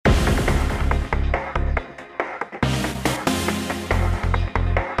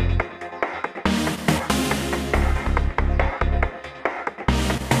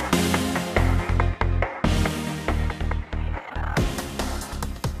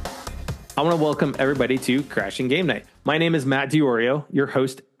I want to welcome everybody to Crashing Game Night. My name is Matt Diorio, your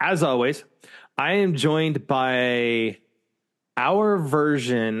host, as always. I am joined by our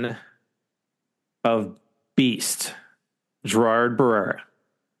version of Beast, Gerard Barrera.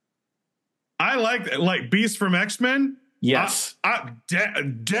 I like Beast from X-Men. Yes.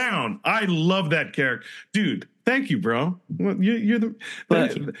 Down. I love that character. Dude, thank you, bro. You're the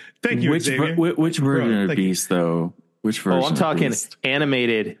thank you, Xavier. Which version of Beast, though? Which version? Oh, I'm talking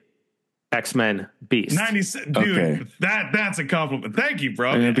animated X-Men Beast. 90, dude, okay. That's a compliment. Thank you,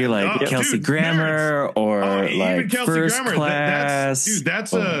 bro. It'd be like Kelsey Grammer or like First Class.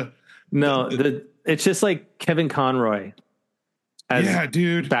 That's it's just like Kevin Conroy.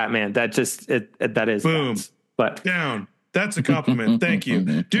 Dude. Batman. That is boom. Bats. But down. That's a compliment. Thank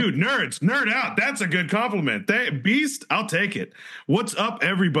you. Dude, nerd out. That's a good compliment. Beast, I'll take it. What's up,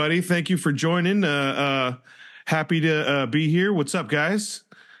 everybody? Thank you for joining. Happy to be here. What's up, guys?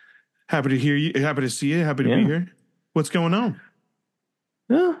 Happy to hear you. Happy to see you. Happy to be here. What's going on?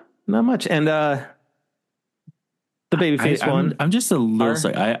 No, not much. And the babyface one. I'm just a little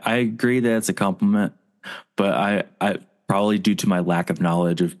sorry. I agree that it's a compliment, but I probably due to my lack of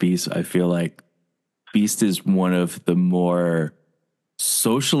knowledge of Beast, I feel like Beast is one of the more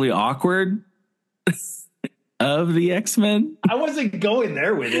socially awkward of the X-Men. I wasn't going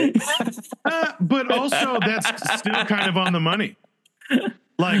there with it. But also that's still kind of on the money.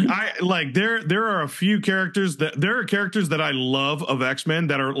 There are a few characters that I love of X-Men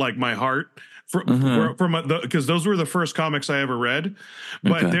that are like my heart because those were the first comics I ever read.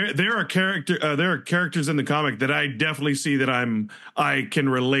 But there are characters in the comic that I definitely see that I can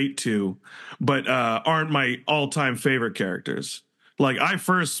relate to, but aren't my all-time favorite characters. Like I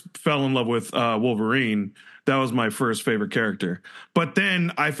first fell in love with Wolverine. That was my first favorite character. But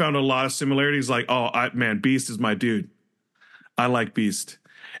then I found a lot of similarities. Like, Beast is my dude. I like Beast.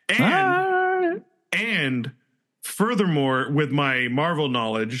 And furthermore, with my Marvel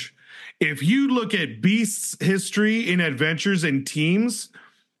knowledge, if you look at Beast's history in adventures and teams,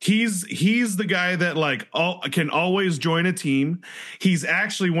 he's the guy that can always join a team. He's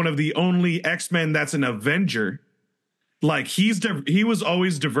actually one of the only X-Men that's an Avenger. Like he was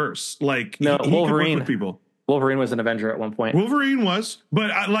always diverse. Like he could work with people. Wolverine was an Avenger at one point. Wolverine was,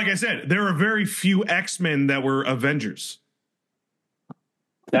 but like I said, there are very few X-Men that were Avengers.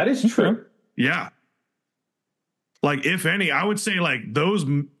 That is true. Yeah. Like, if any, I would say like those.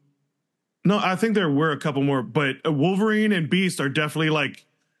 No, I think there were a couple more, but Wolverine and Beast are definitely like,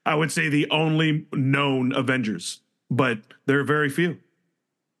 I would say the only known Avengers, but there are very few,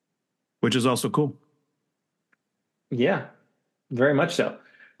 which is also cool. Yeah, very much so.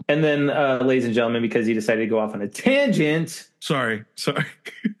 And then, ladies and gentlemen, because he decided to go off on a tangent. Sorry.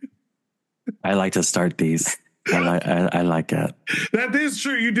 I like to start these. I like that. That is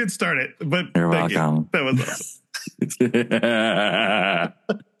true. You did start it, but you're welcome. That was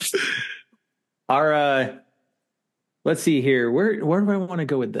awesome. Let's see here. Where do I want to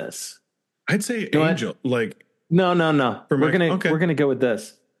go with this? I'd say Angel. Like no. We're gonna go with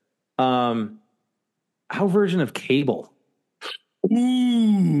this. Our version of Cable.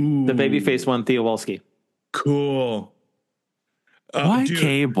 Ooh, the babyface one, Theowalski. Cool. Why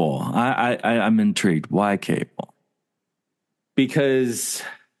Cable? I'm intrigued. Why Cable? Because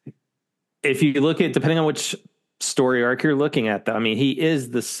if you look at, depending on which story arc you're looking at, though, I mean, he is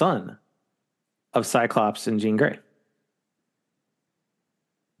the son of Cyclops and Jean Grey.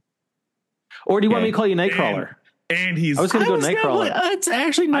 Or do you want me to call you Nightcrawler? And I was going to go Nightcrawler. It's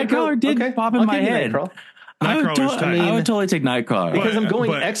actually Nightcrawler pop in my head. I would totally take Nightcrawler. Because I'm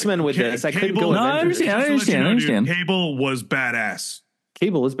going X-Men with this. I couldn't go Avengers. I understand. Cable was badass.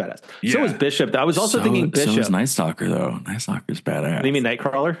 Cable is badass. Yeah. So was Bishop. I was also thinking Bishop. So was Night Stalker, though. Night Stalker's badass. You mean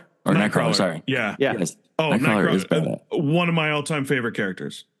Nightcrawler? Or Nightcrawler, sorry. Yeah. Yes. Nightcrawler is badass. One of my all-time favorite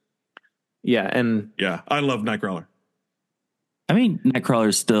characters. Yeah, and... Yeah, I love Nightcrawler. I mean,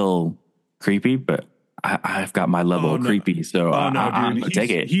 Nightcrawler's still creepy, but I've got my level of creepy, so I'm gonna take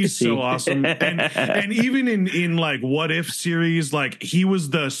it. He's so awesome, and even in like What If series, like he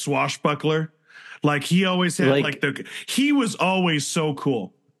was the swashbuckler, like he always had he was always so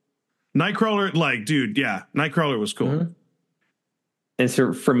cool. Nightcrawler, Nightcrawler was cool. Mm-hmm. And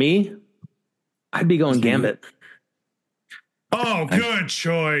so for me, I'd be going Gambit. Oh, good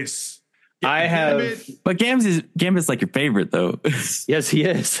choice. But Gambit's like your favorite though. Yes, he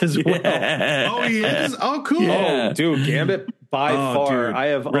is as well. Yeah. Oh, he is. Oh, cool. Yeah. Oh, dude, Gambit by far. Dude.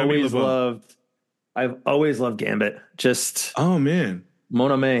 I've always loved Gambit. Just man,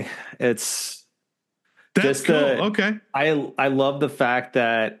 Mon Ami. It's that's just cool. Okay. I love the fact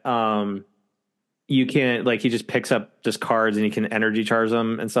that you can like he just picks up just cards and you can energy charge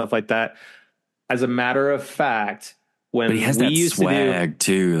them and stuff like that. As a matter of fact, when But he has we that used swag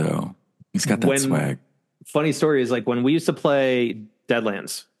too, though. He's got that swag. Funny story is like when we used to play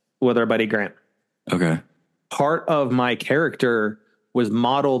Deadlands with our buddy Grant. Okay. Part of my character was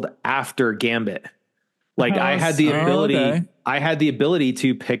modeled after Gambit. Like I had the ability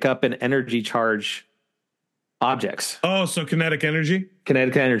to pick up and energy charge objects. Oh, so kinetic energy?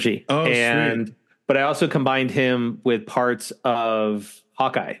 Kinetic energy. Oh, sweet. But I also combined him with parts of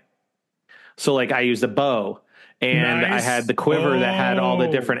Hawkeye. So like I used a bow and I had the quiver that had all the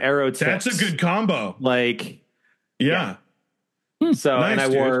different arrow tips. That's a good combo. Like, yeah. So, nice, and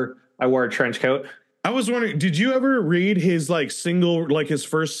I wore a trench coat. I was wondering, did you ever read his his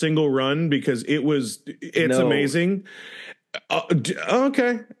first single run? Because it's amazing.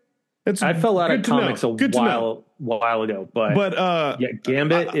 Okay. I fell out of comics a while ago, but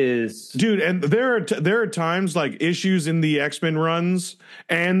Gambit is dude. And there are times like issues in the X-Men runs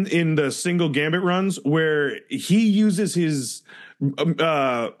and in the single Gambit runs where he uses his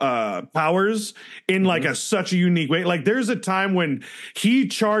powers in like such a unique way. Like there's a time when he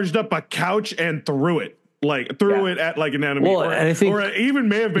charged up a couch and threw it at like an enemy, or it even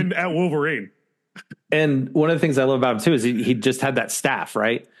may have been at Wolverine. And one of the things I love about him too is he just had that staff,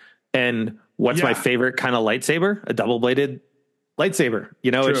 right? And what's my favorite kind of lightsaber? A double-bladed lightsaber.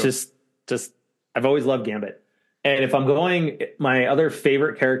 You know, True. It's just I've always loved Gambit. And if I'm going, my other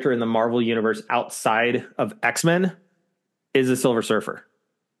favorite character in the Marvel universe outside of X-Men is the Silver Surfer.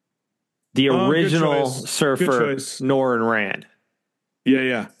 The original Surfer, Norrin Rand.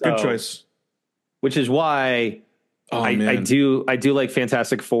 Yeah. Good choice. Which is why I do like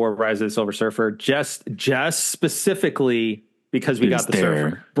Fantastic Four, Rise of the Silver Surfer, just specifically because we got the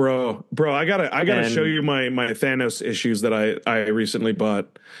Surfer. Bro, I gotta show you my Thanos issues that I recently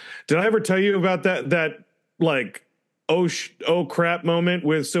bought. Did I ever tell you about that like oh crap moment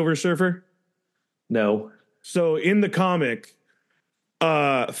with Silver Surfer? No. So in the comic,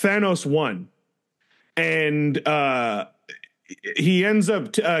 Thanos won, and he ends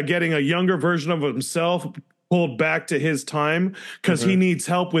up getting a younger version of himself pulled back to his time because he needs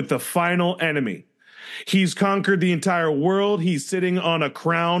help with the final enemy. He's conquered the entire world. He's sitting on a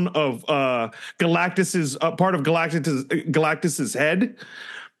crown of Galactus's part of Galactus's head.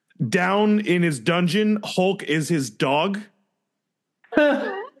 Down in his dungeon, Hulk is his dog.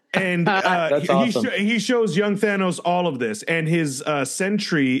 And awesome. he shows young Thanos all of this, and his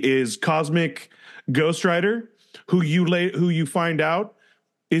sentry is Cosmic Ghost Rider, who you find out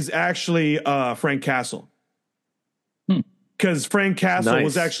is actually Frank Castle, because Frank Castle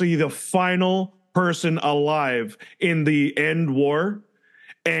was actually the final person alive in the end war,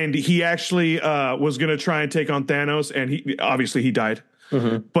 and he actually was going to try and take on Thanos, and he died,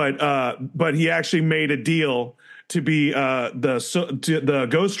 but he actually made a deal to be the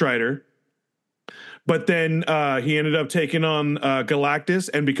Ghost Rider, but then he ended up taking on Galactus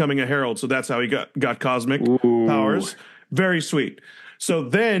and becoming a herald. So that's how he got cosmic powers. Very sweet. So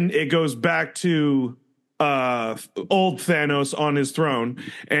then it goes back to old Thanos on his throne,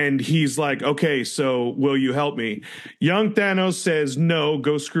 and he's like, "Okay, so will you help me?" Young Thanos says, "No,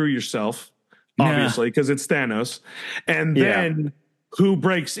 go screw yourself," obviously, because it's Thanos. And then who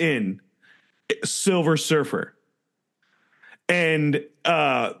breaks in? Silver Surfer. And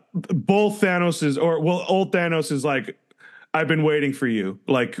both Thanoses, old Thanos is like, "I've been waiting for you.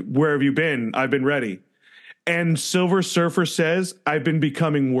 Like, where have you been? I've been ready." And Silver Surfer says, "I've been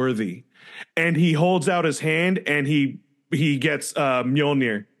becoming worthy." And he holds out his hand, and he gets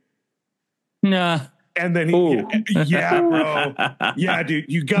Mjolnir. Nah. And then bro. Yeah, dude,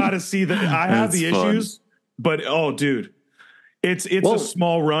 you got to see that. I have the fun issues, but dude, it's a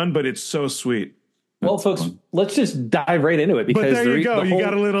small run, but it's so sweet. Well, folks, let's just dive right into it, because there you go. You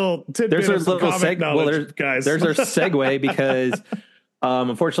got a little tidbit of comic knowledge, guys. There's our segue, because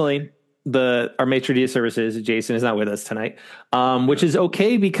unfortunately, our maitre d' services, Jason, is not with us tonight, which is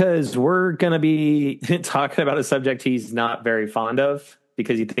okay, because we're going to be talking about a subject he's not very fond of,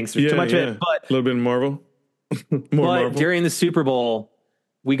 because he thinks there's too much of it. But a little bit of Marvel. Marvel. During the Super Bowl,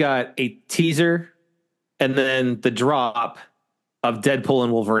 we got a teaser and then the drop of Deadpool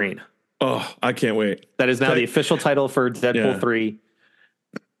and Wolverine. Oh, I can't wait. That is now the official title for Deadpool 3.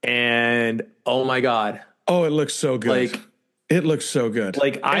 And oh my God. Oh, it looks so good. It looks so good.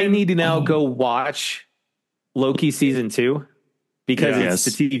 I need to now go watch Loki season 2, because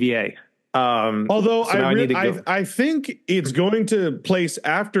it's the TVA. Although I think it's going to place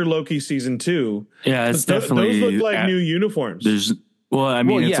after Loki season 2. Yeah, it's definitely those look like new uniforms. It's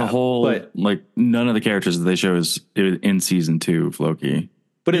a whole, none of the characters that they show is in season 2 of Loki.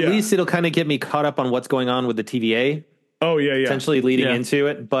 but at least it'll kind of get me caught up on what's going on with the TVA. Oh yeah, Essentially leading into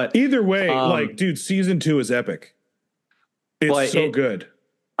it. But either way, like, dude, season 2 is epic. It's so good.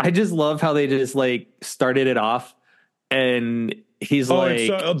 I just love how they just like started it off, and he's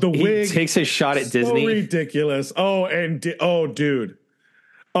the wig he takes his shot at Disney. Ridiculous. Dude.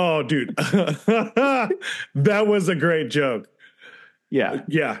 That was a great joke. Yeah,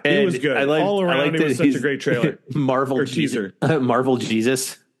 it was good. All around, it was such a great trailer. Marvel teaser. Marvel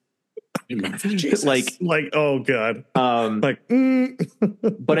Jesus. like oh god. But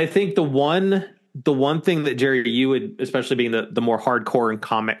I think the one thing that, Jerry, you would, especially being the more hardcore in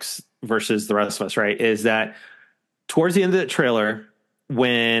comics versus the rest of us, right, is that towards the end of the trailer,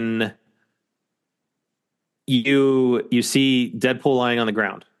 when you see Deadpool lying on the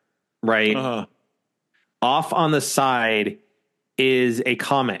ground, right? Off on the side is a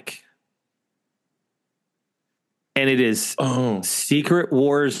comic. And it is Secret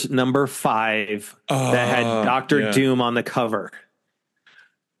Wars #5 that had Dr. Doom on the cover.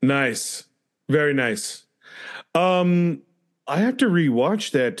 Nice. Very nice. I have to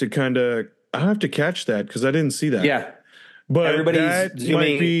rewatch that I have to catch that because I didn't see that. Yeah. But everybody's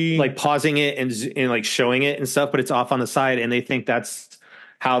zooming, like pausing it and like showing it and stuff, but it's off on the side, and they think that's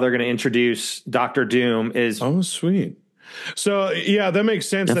how they're going to introduce Dr. Doom is. Oh, sweet. So yeah, that makes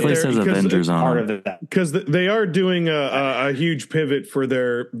sense. Definitely says Avengers on part of that because they are doing a huge pivot for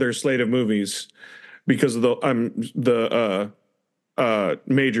their slate of movies because of the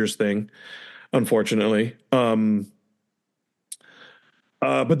Majors thing, unfortunately. But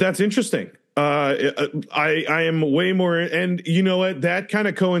that's interesting. I am way more, and you know what? That kind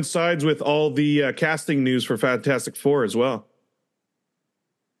of coincides with all the casting news for Fantastic Four as well.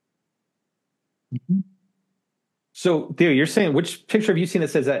 Mm-hmm. So, Theo, you're saying, which picture have you seen that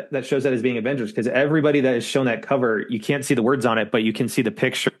says that shows that as being Avengers? Because everybody that has shown that cover, you can't see the words on it, but you can see the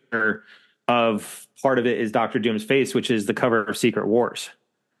picture of part of it is Dr. Doom's face, which is the cover of Secret Wars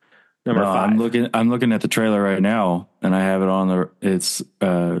 #5. I'm looking at the trailer right now, and I have it on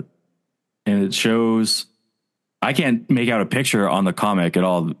and it shows. I can't make out a picture on the comic at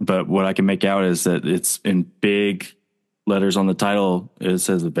all, but what I can make out is that it's in big letters on the title. It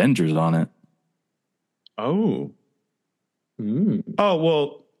says Avengers on it. Oh. Mm.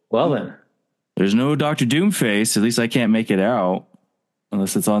 Oh, well then. There's no Dr. Doom face. At least I can't make it out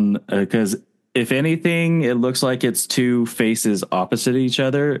unless it's on, because if anything, it looks like it's two faces opposite each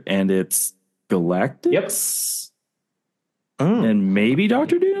other, and it's Galactus. Yep. And maybe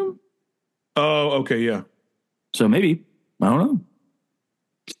Dr. Doom. Oh, okay, yeah. So maybe, I don't know.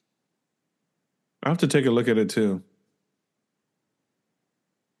 I'll have to take a look at it too.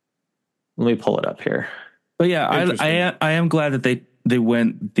 Let me pull it up here. But yeah, I am glad that they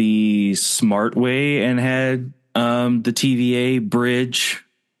went the smart way and had the TVA bridge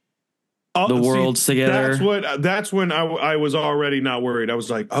the worlds together. That's when I was already not worried. I was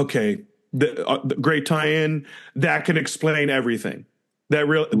like, okay, the great tie-in that can explain everything. That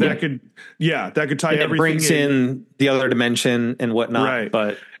could tie everything. It brings in the other dimension and whatnot. Right.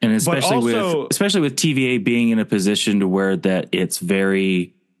 But especially with TVA being in a position to where that it's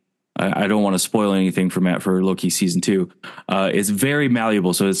very. I don't want to spoil anything for Loki season 2. It's very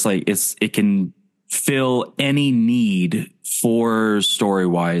malleable, so it's like it can fill any need for story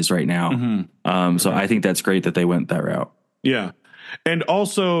wise right now. Mm-hmm. So I think that's great that they went that route. Yeah, and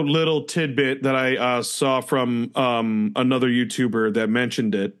also little tidbit that I saw from another YouTuber that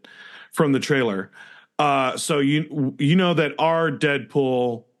mentioned it from the trailer. So you know that our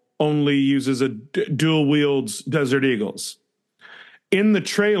Deadpool only uses dual wields Desert Eagles. In the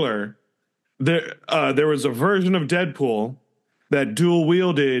trailer, there was a version of Deadpool that dual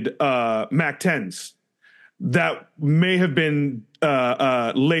wielded Mac 10s. That may have been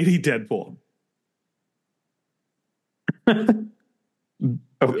Lady Deadpool.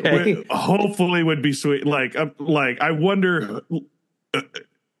 Okay, hopefully would be sweet. Like I wonder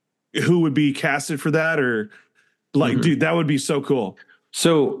who would be casted for that, or dude, that would be so cool.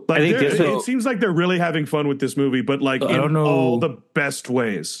 So I think it seems like they're really having fun with this movie, but in all the best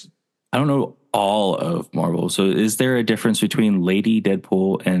ways. I don't know all of Marvel. So is there a difference between Lady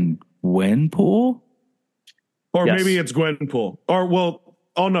Deadpool and Gwenpool? Or maybe it's Gwenpool.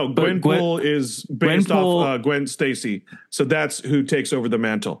 Gwenpool is based off Gwen Stacy. So that's who takes over the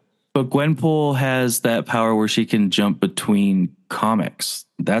mantle. But Gwenpool has that power where she can jump between comics.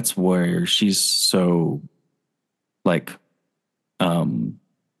 That's where she's so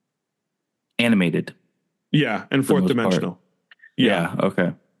animated. Yeah, and fourth dimensional. Yeah,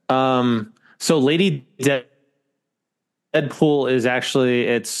 okay. So Lady Deadpool is actually,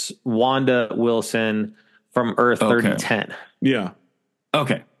 it's Wanda Wilson from Earth 3010. Yeah.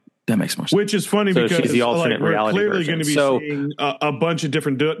 Okay, that makes more sense. Which is funny So because she's the alternate we're reality clearly version. going to be So- seeing a bunch of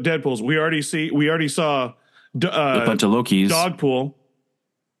different Deadpools. We already saw A bunch of Lokis. Dogpool.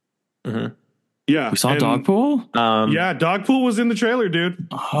 Mhm. Yeah, We saw Dogpool. Yeah, Dogpool was in the trailer, dude.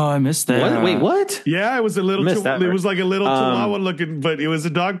 Oh, I missed that. What? Wait, what? Yeah, it was a little. Missed that It part. was like a little chihuahua looking, but it was a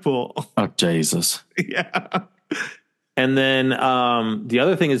Dogpool. Oh, Jesus. Yeah. And then the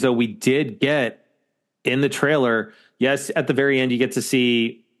other thing is, though, we did get in the trailer, yes, at the very end, you get to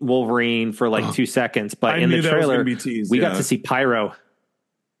see Wolverine for like 2 seconds. But in the trailer, we got to see Pyro.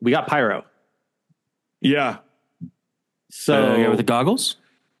 We got Pyro. Yeah. So, yeah, with the goggles?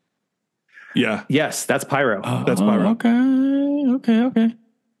 Yeah. yes, that's Pyro. That's Pyro. Okay.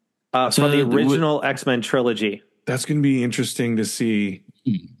 From the original X-Men trilogy. That's going to be interesting to see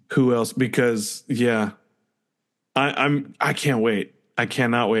who else, because I can't wait. I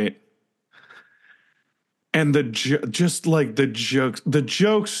cannot wait. And just like the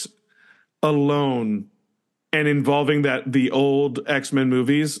jokes alone, and involving the old X-Men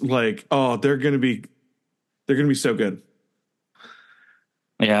movies, like, oh, they're gonna be so good.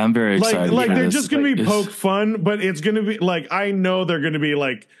 Yeah, I'm very excited. Like they're this. just gonna be poke fun, but it's gonna be like, I know they're gonna be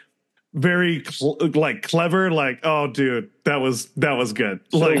like very clever. Like, oh, dude, that was good.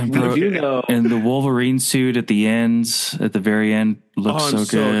 Like, you know, and the Wolverine suit at the very end, looks I'm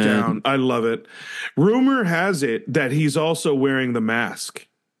so good. down. I love it. Rumor has it that he's also wearing the mask.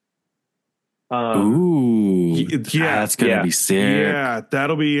 Ooh, that's gonna be sick. Yeah,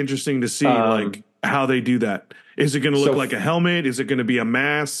 that'll be interesting to see, like how they do that. Is it going to look like a helmet? Is it going to be a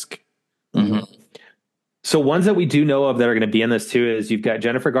mask? Mm-hmm. So ones that we do know of that are going to be in this too is you've got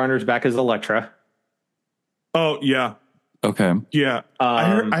Jennifer Garner's back as Elektra. Oh yeah, Okay. yeah.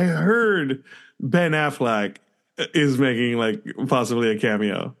 I heard Ben Affleck is making like possibly a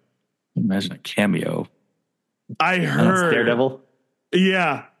cameo. Imagine a cameo. I heard Daredevil.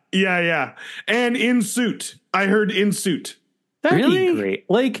 Yeah. And in suit. I heard in suit. That'd Really? be great.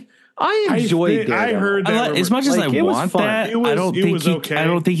 Like I enjoyed Daredevil. I heard that. As much as Like, I it was want fun. that, It was- I don't it think was he. okay. I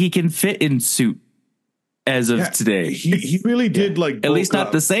don't think he can fit in suit as of today. He really did like At least bulk not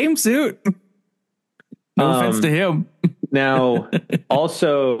up. the same suit. No offense to him. Now,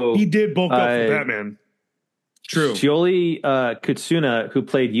 also He did bulk up for Batman. True. Shioli Kutsuna, who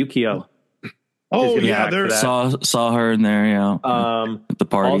played Yukio. Oh gonna be yeah, back for there's that. Saw her in there. Yeah, at the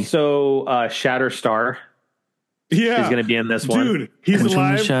party. Also, Shatterstar is going to be in this one. Dude, he's Which one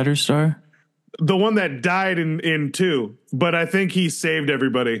alive. was Shatterstar? The one that died in 2, but I think he saved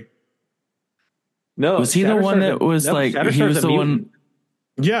everybody. No, Was he the one that was like? He Shatterstar's was a the mutant. one.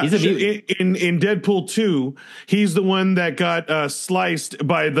 Yeah, He's a mutant. in Deadpool 2, he's the one that got sliced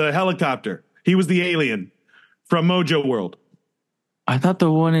by the helicopter. He was the alien from Mojo World. I thought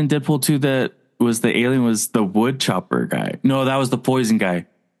the one in Deadpool 2 that was the alien was the wood chopper guy. No, that was the poison guy.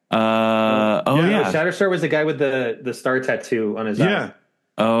 Yeah. Shatterstar was the guy with the star tattoo on his eye. Yeah.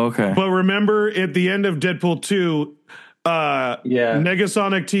 Oh, okay. But remember at the end of Deadpool 2,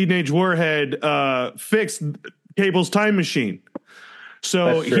 Negasonic Teenage Warhead fixed Cable's time machine.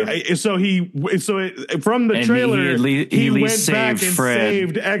 So from the And trailer, he at he least went back saved and Fred.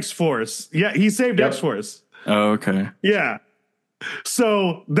 saved X-Force. Yeah, he saved X-Force. Oh, okay. Yeah.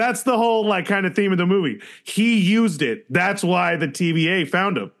 So that's the whole like kind of theme of the movie. He used it. That's why the TVA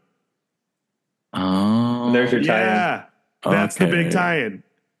found him. Oh, There's your tie-in. Yeah. That's the big tie-in.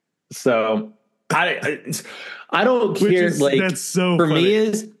 So I don't care. Like that's so for funny. me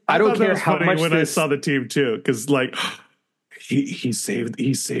is I don't thought that care was how funny much when this, I saw the team too, because like he saved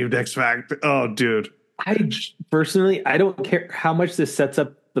X Factor. Oh, dude. Personally, I don't care how much this sets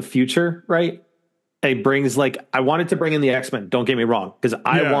up the future, right? It brings I wanted to bring in the X-Men, don't get me wrong, because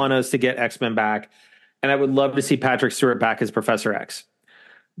I want us to get X-Men back, and I would love to see Patrick Stewart back as Professor X.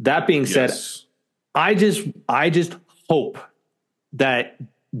 That being said, I just hope that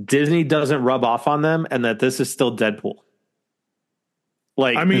Disney doesn't rub off on them and that this is still Deadpool.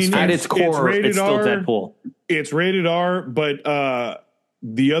 Like, I mean, at its core, it's still Deadpool. It's rated R, but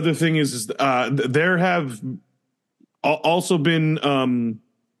the other thing is there have also been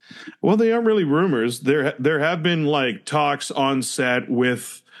well, they aren't really rumors. There have been like talks on set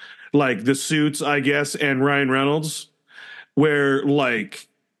with like the suits, I guess, and Ryan Reynolds, where like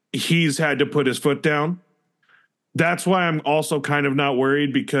he's had to put his foot down. That's why I'm also kind of not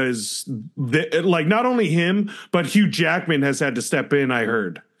worried, because like not only him, but Hugh Jackman has had to step in. I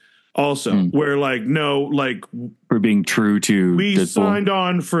heard also where like, no, like for being true to we Deadpool. signed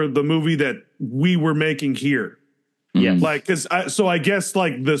on for the movie that we were making here. Yeah. Like, so I guess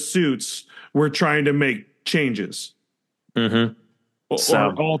like the suits were trying to make changes or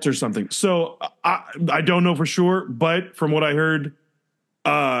alter something. So I don't know for sure, but from what I heard,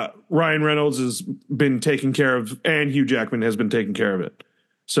 Ryan Reynolds has been taken care of, and Hugh Jackman has been taking care of it.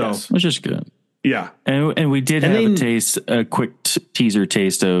 So, yes, which is good. Yeah. And we did have a quick teaser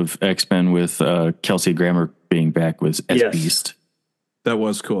taste of X-Men with Kelsey Grammer being back as Beast. That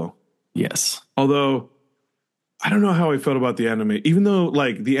was cool. Yes. Although I don't know how I felt about the anime, even though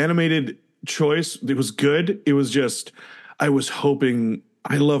like the animated choice, it was good. It was just, I was hoping,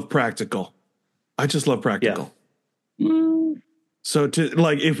 I love practical. I just love practical. Yeah. So to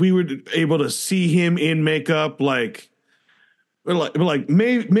like, if we were able to see him in makeup, maybe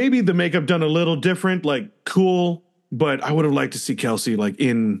the makeup done a little different, like cool, but I would have liked to see Kelsey like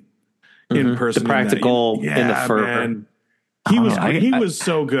in person. The practical in the fur. Man. He was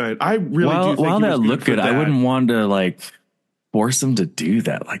so good. I really do think while he was that looked good, I wouldn't want to like force him to do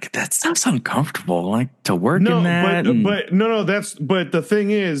that. Like that sounds uncomfortable. Like to work in that. But the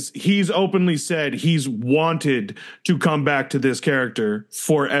thing is, he's openly said he's wanted to come back to this character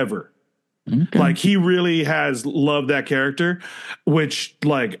forever. Okay. Like he really has loved that character, which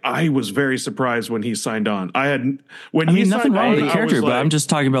like I was very surprised when he signed on. Nothing wrong with the character, but I'm just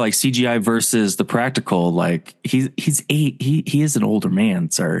talking about like CGI versus the practical. Like he is an older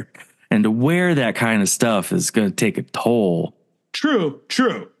man, sir, and to wear that kind of stuff is going to take a toll. True.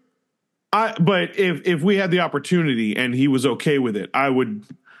 But if we had the opportunity and he was okay with it, I would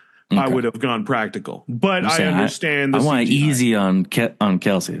have gone practical, but I understand. I want easy on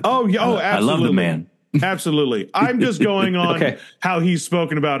Kelsey. Oh yeah, absolutely. I love the man. Absolutely. I'm just going on how he's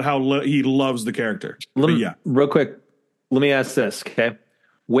spoken about how he loves the character. Real quick, let me ask this. Okay,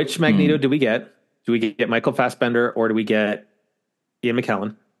 which Magneto do we get? Do we get Michael Fassbender or do we get Ian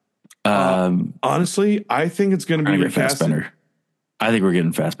McKellen? Honestly, I think it's going to be recasted. I think we're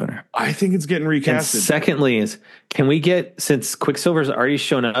getting Fassbender. I think it's getting recasted. And secondly, can we get, since Quicksilver's already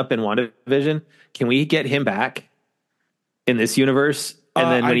shown up in WandaVision, can we get him back in this universe? And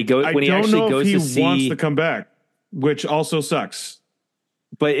then when he actually goes to see, he wants to come back, which also sucks.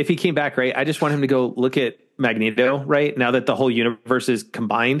 But if he came back, right, I just want him to go look at Magneto, right, now that the whole universe is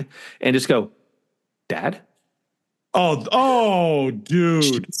combined, and just go, Dad? Oh, dude.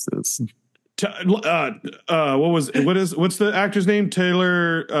 Jesus. What's the actor's name?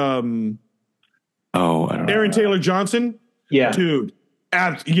 Taylor. I don't know. Aaron Taylor Johnson. Yeah, dude.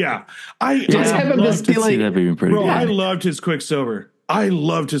 Yeah, I loved his Quicksilver.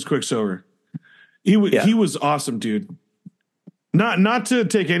 He was awesome, dude. Not to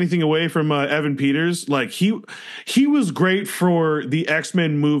take anything away from Evan Peters, like he was great for the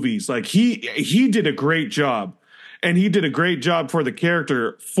X-Men movies. Like he did a great job. And he did a great job for the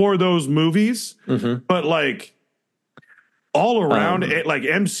character for those movies. Mm-hmm. But like all around it, like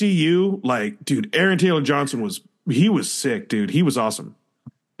MCU, like, dude, Aaron Taylor Johnson was sick, dude. He was awesome.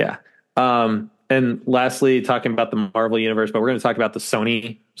 Yeah. And lastly, talking about the Marvel universe, but we're going to talk about the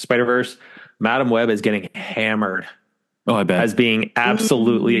Sony Spider-Verse. Madam Web is getting hammered. Oh, I bet. As being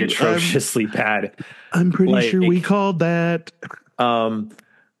absolutely atrociously bad. I'm pretty sure we called that.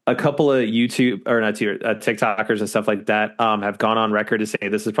 A couple of TikTokers and stuff like that have gone on record to say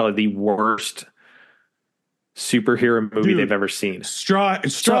this is probably the worst superhero movie they've ever seen. Straw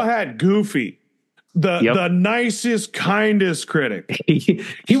Hat Goofy, the nicest, kindest critic. He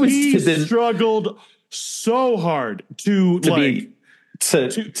struggled so hard to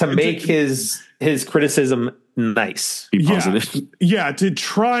make his criticism nice. Be positive. Yeah, to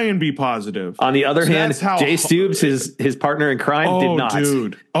try and be positive. On the other hand, Jay Stoops, his partner in crime, did not.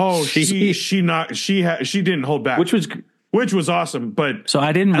 Dude. Oh, she didn't hold back. Which was awesome, but so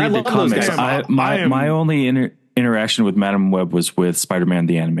I didn't read the comics. My only interaction with Madam Web was with Spider-Man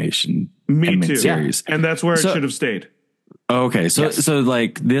the animation. Me too. Series. Yeah. And that's where it should have stayed. Okay, so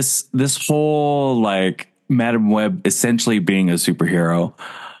like this whole like Madam Web essentially being a superhero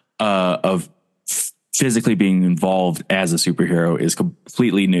of physically being involved as a superhero is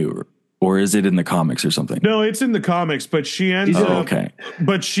completely new, or is it in the comics or something? No, it's in the comics, but she ends up okay.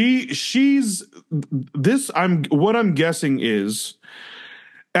 But she's this. What I'm guessing is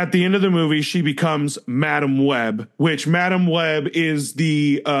at the end of the movie, she becomes Madam Web, which Madam Web is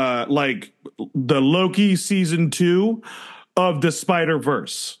the like the Loki season 2 of the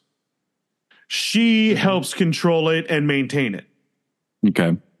Spider-Verse. She helps control it and maintain it.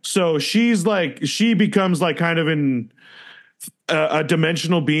 Okay. So she becomes like kind of in a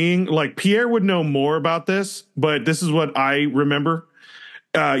dimensional being. Like Pierre would know more about this, but this is what I remember.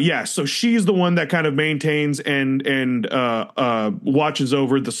 So she's the one that kind of maintains and watches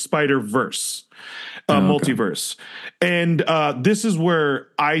over the Spider-Verse multiverse. And this is where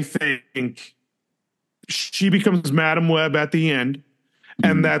I think she becomes Madam Web at the end.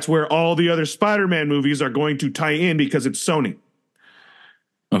 And that's where all the other Spider-Man movies are going to tie in because it's Sony.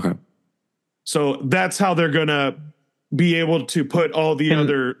 Okay. So that's how they're gonna be able to put all the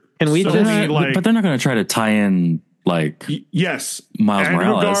other. Can we Sony, but they're not going to try to tie in like yes, Miles Andrew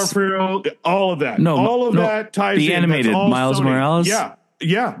Morales. Garfield, all of that. No, all of no, that ties the in. animated That's all Miles Sony. Morales.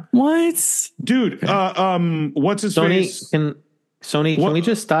 Yeah. What, Dude? Okay. What's his Sony face? can we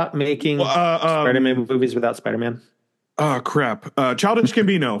just stop making Spider-Man movies without Spider-Man? Oh crap! Childish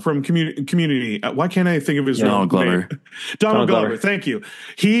Gambino from Community. Why can't I think of his Donald Glover? Donald Glover. Thank you.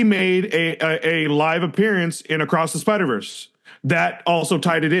 He made a live appearance in Across the Spider-Verse that also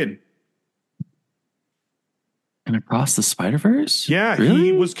tied it in. And Across the Spider-Verse? Yeah, really?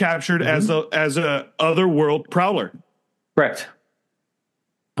 He was captured as a otherworld prowler. Correct.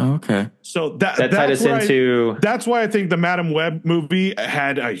 Oh, okay. So that tied us into. That's why I think the Madam Web movie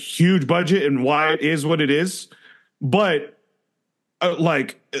had a huge budget and why it is what it is. But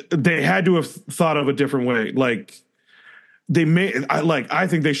like they had to have thought of a different way. Like they may, I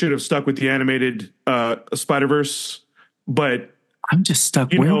think they should have stuck with the animated Spider-Verse. But I'm just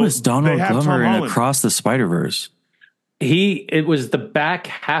stuck. Where was Donald Glover in Across the Spider-Verse? It was the back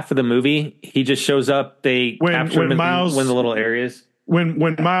half of the movie. He just shows up. They capture him in the little areas.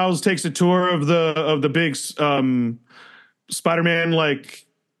 When Miles takes a tour of the big Spider-Man like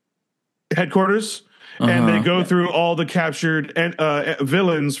headquarters. And they go through all the captured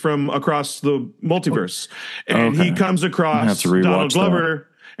villains from across the multiverse. And he comes across Donald Glover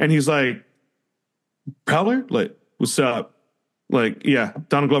and he's like, Prowler? Like, what's up? Like, yeah,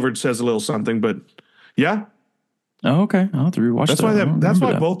 Donald Glover says a little something, but yeah. Oh, okay. I'll have to rewatch that. That's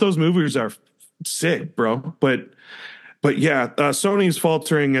why both those movies are sick, bro. But yeah, Sony's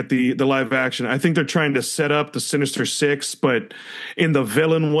faltering at the live action. I think they're trying to set up the Sinister Six, but in the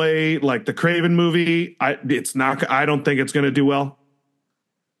villain way, like the Kraven movie. I don't think it's going to do well.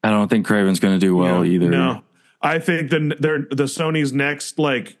 I don't think Kraven's going to do well either. No, I think the Sony's next,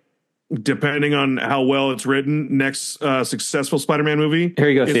 like, depending on how well it's written, next successful Spider-Man movie. Here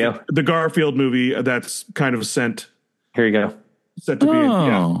you go, Theo. The Garfield movie. That's kind of sent. Here you go. Set to be.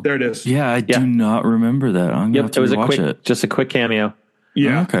 Yeah, there it is. Yeah, I do not remember that. I'm gonna have to watch it. Just a quick cameo.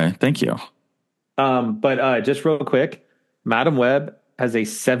 Yeah. Oh, okay. Thank you. But just real quick, Madam Web has a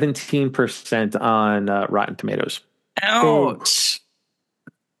 17% on Rotten Tomatoes. Ouch.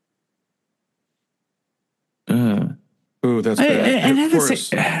 Ooh, that's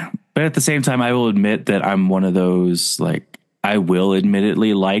bad. But at the same time, I will admit that I'm one of those, like, I will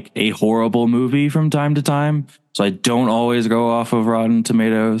admittedly like a horrible movie from time to time. So I don't always go off of Rotten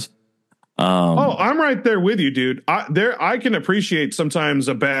Tomatoes. I'm right there with you, dude. I can appreciate sometimes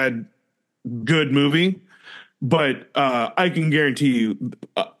a good movie, but I can guarantee you,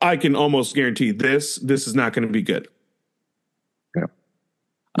 I can almost guarantee this is not going to be good.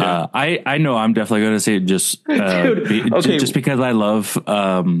 Yeah. I know I'm definitely going to say it just just because I love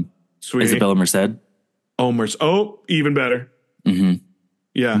Isabella Merced. Even better. Mm-hmm.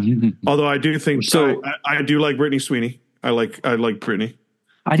 Yeah. Although I do think I do like Brittany Sweeney. I like Brittany.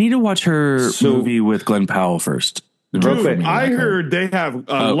 I need to watch her movie with Glenn Powell first. Dude, I heard they have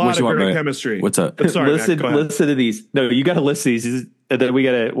a lot of great chemistry. What's up? Sorry, listen to these. No, you got to list these. And then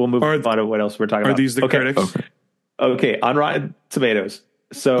we'll move on to what else we're talking about. Are these the critics? Okay, on Rotten Tomatoes.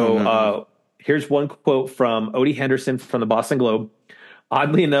 So here's one quote from Odie Henderson from the Boston Globe.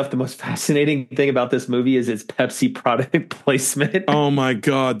 Oddly enough, the most fascinating thing about this movie is its Pepsi product placement. Oh my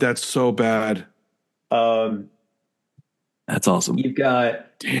God, that's so bad. That's awesome. You've got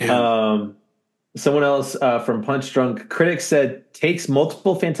someone else from Punch Drunk. Critics said takes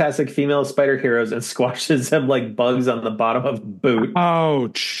multiple fantastic female spider heroes and squashes them like bugs on the bottom of a boot.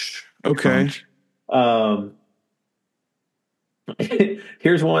 Ouch. Okay.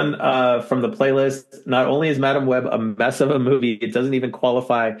 Here's one from the playlist. Not only is Madam Web a mess of a movie, it doesn't even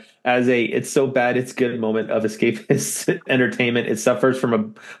qualify as it's so bad it's good moment of escapist entertainment. It suffers from a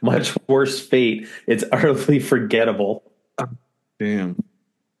much worse fate. It's utterly forgettable. Damn.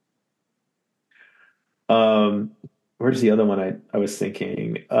 Where's the other one I was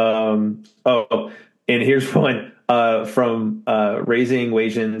thinking? And here's one from Raising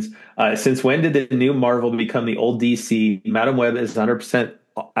Wasions. Since when did the new Marvel become the old DC? Madam Web is 100%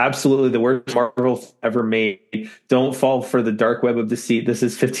 absolutely the worst Marvel ever made. Don't fall for the dark web of deceit. This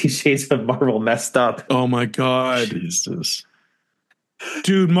is 50 Shades of Marvel messed up. Oh my God. Jesus.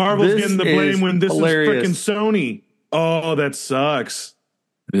 Dude, Marvel's getting the blame when this hilarious. is freaking Sony. Oh, that sucks.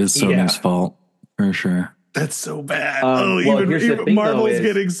 It is Sony's fault, for sure. That's so bad. Even Marvel's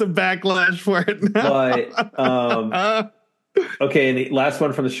getting some backlash for it now. But Okay, and the last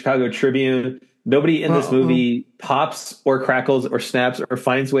one from the Chicago Tribune. Nobody in this movie pops or crackles or snaps or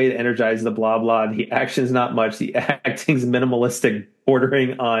finds way to energize the blah blah. The action's not much. The acting's minimalistic,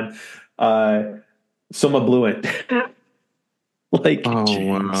 bordering on somnambluant. Like,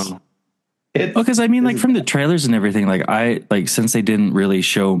 wow. Because I mean, like from the trailers and everything, since they didn't really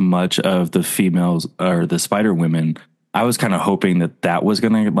show much of the females or the Spider Women, I was kind of hoping that was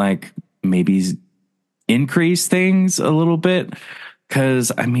gonna like maybe increase things a little bit.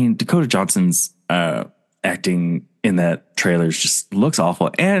 Because I mean, Dakota Johnson's acting in that trailer just looks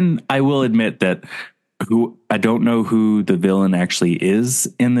awful, and I will admit that I don't know who the villain actually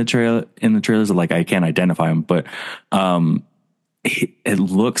is in the trailers. Like I can't identify him, but it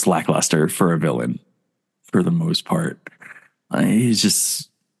looks lackluster for a villain for the most part. He's just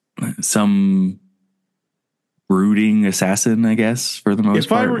some brooding assassin, I guess, for the most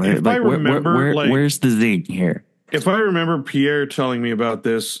part. If I remember, where's the zing here? If I remember Pierre telling me about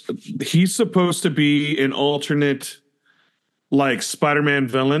this, he's supposed to be an alternate, like Spider-Man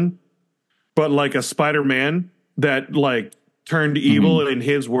villain, but like a Spider-Man that like turned evil in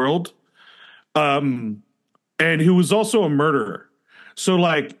his world, and who was also a murderer. So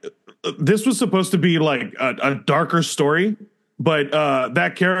like this was supposed to be like a darker story, but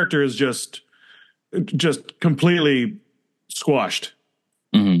that character is just completely squashed.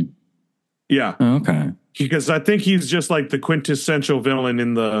 Mm-hmm. Yeah. Okay. Because I think he's just like the quintessential villain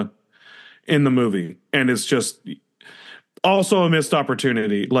in the movie, and it's just also a missed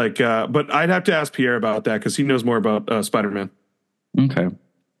opportunity. Like, but I'd have to ask Pierre about that because he knows more about Spider-Man. Okay.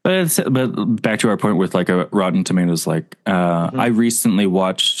 But back to our point with like a Rotten Tomatoes, like I recently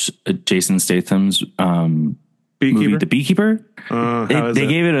watched Jason Statham's movie, The Beekeeper. They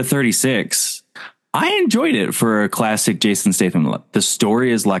gave it a 36. I enjoyed it for a classic Jason Statham. The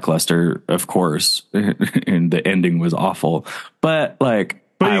story is lackluster, of course, and the ending was awful. But like,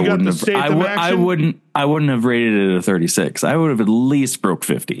 I wouldn't have rated it a 36. I would have at least broke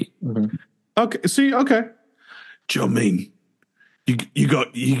 50. Mm-hmm. Okay. Joe Mean. You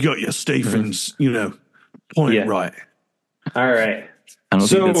got your Statham's, point right. All right. I don't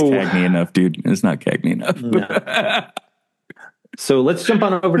think that's Cagney enough, dude. It's not Cagney enough. No. So let's jump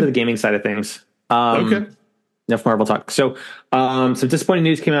on over to the gaming side of things. Okay. Enough Marvel talk. So some disappointing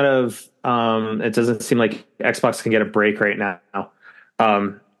news came out of it doesn't seem like Xbox can get a break right now.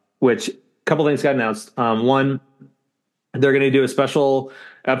 Which a couple things got announced. One, they're going to do a special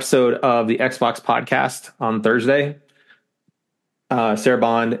episode of the Xbox podcast on Thursday. Sarah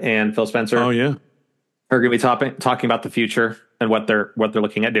Bond and Phil Spencer. Oh yeah, are going to be talking about the future and what they're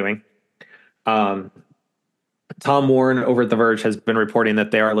looking at doing. Tom Warren over at The Verge has been reporting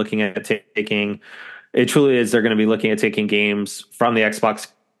that they are looking at taking. It truly is. They're going to be looking at taking games from the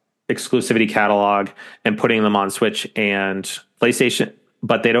Xbox exclusivity catalog and putting them on Switch and PlayStation,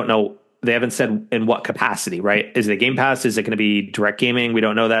 but they don't know. They haven't said in what capacity. Right? Is it a Game Pass? Is it going to be direct gaming? We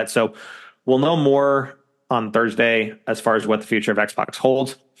don't know that. So we'll know more on Thursday as far as what the future of Xbox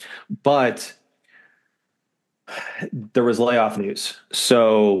holds. But there was layoff news.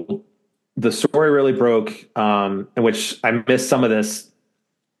 So the story really broke, in which I missed some of this,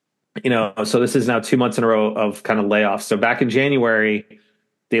 so this is now 2 months in a row of kind of layoffs. So back in January,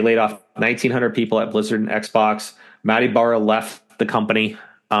 they laid off 1,900 people at Blizzard and Xbox. Matty Barra left the company.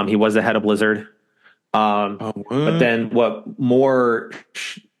 He was the head of Blizzard. But then what more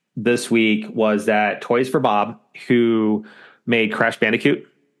this week was that Toys for Bob, who made Crash Bandicoot.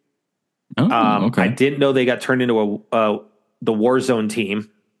 Okay. I didn't know they got turned into the Warzone team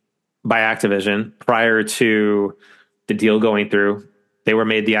by Activision prior to the deal going through. They were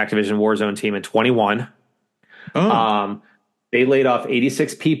made the Activision Warzone team in 21. They laid off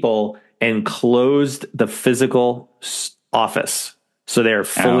 86 people and closed the physical office. So they're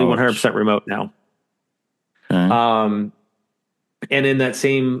fully 100% remote now. And in that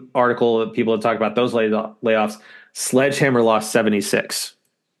same article that people have talked about those layoffs, Sledgehammer lost 76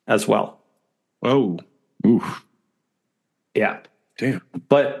 as well. Oh. Oof. Yeah. Damn.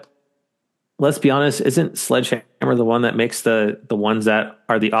 But let's be honest, isn't Sledgehammer the one that makes the ones that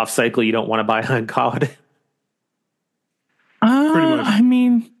are the off cycle you don't want to buy on COD? Pretty much. I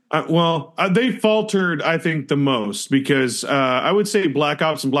mean, they faltered, I think, the most because I would say Black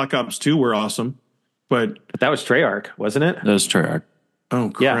Ops and Black Ops 2 were awesome. But that was Treyarch, wasn't it? That was Treyarch.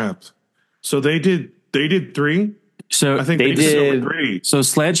 Oh crap! Yeah. So they did 3. So I think they did 3. So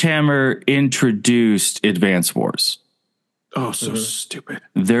Sledgehammer introduced Advance Wars. Oh, so stupid!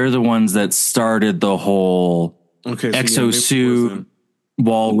 They're the ones that started the whole exosuit,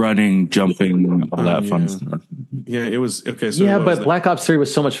 wall running, jumping, all that fun stuff. Yeah, it was okay. So yeah, but Black Ops 3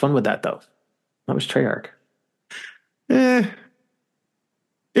 was so much fun with that, though. That was Treyarch. Eh,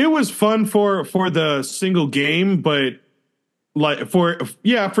 it was fun for the single game, but like for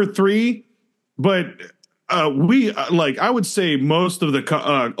 3, but we like I would say most of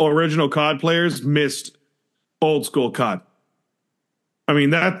the original COD players missed old school COD. I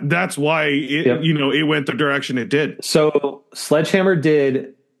mean that's why it went the direction it did. So Sledgehammer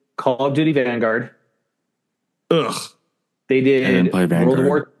did Call of Duty Vanguard. Ugh. They did World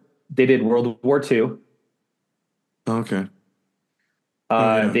War. They did World War II. Okay.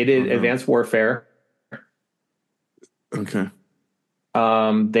 They did Advanced Warfare. Okay.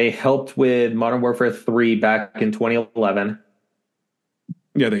 They helped with Modern Warfare 3 back in 2011.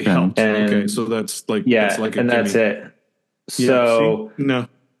 Yeah, they helped. Okay, so that's like that's it. So no.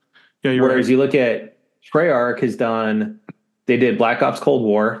 Yeah, you're whereas right. you look at Treyarch has done, they did Black Ops Cold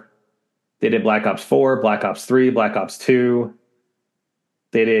War, they did Black Ops 4, Black Ops 3, Black Ops 2,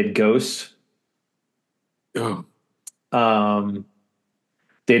 they did Ghosts. Oh.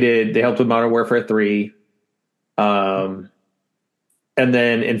 They helped with Modern Warfare 3. And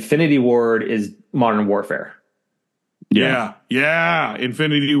then Infinity Ward is Modern Warfare. Yeah.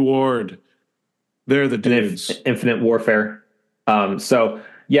 Infinity Ward. They're the dudes. Infinite Warfare. So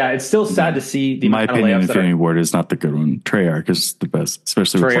yeah, it's still sad to see the my opinion. Infinity Ward is not the good one. Treyarch is the best,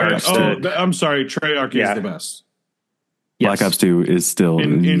 especially with Black Ops 2. I'm sorry, Treyarch is the best. Yes. Black Ops 2 is still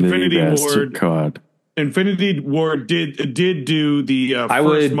Infinity the best Ward. COD. Infinity Ward did do the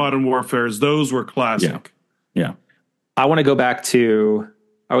first Modern Warfares. Those were classic. Yeah. I would love to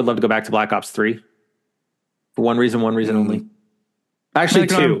go back to Black Ops 3 for one reason only. Actually,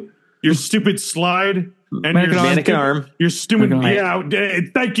 two. Your stupid slide and your mannequin arm. Your stupid. Yeah,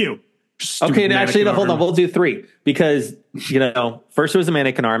 thank you. Okay, actually, hold on. We'll do 3 because first it was a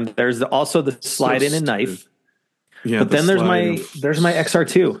mannequin arm. There's also the slide in and knife. Yeah, but then there's my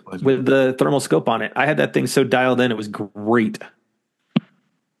XR2 with the thermal scope on it. I had that thing so dialed in, it was great.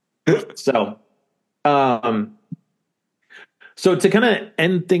 So to kind of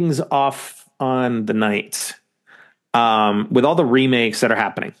end things off on the night, with all the remakes that are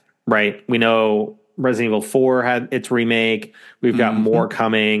happening, right? We know Resident Evil 4 had its remake. We've got more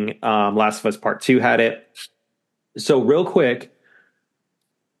coming. Last of Us Part 2 had it. So real quick,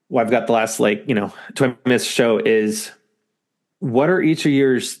 I've got the last 20 minutes show is, what are each of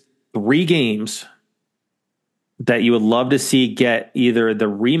your 3 games that you would love to see get either the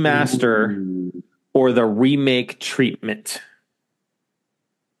remaster or the remake treatment?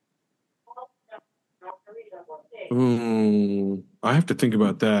 I have to think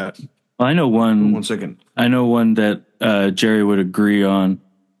about that. Well, I know one. 1 second. I know one that Jerry would agree on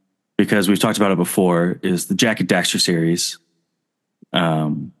because we've talked about it before. Is the Jack and Daxter series?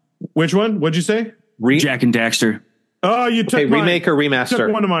 Which one? What'd you say? Jack and Daxter. Oh, you took mine. Remake or remaster? You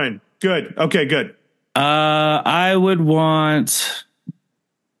took one of mine. Good. Okay, good. I would want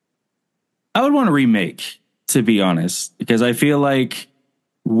a remake, to be honest, because I feel like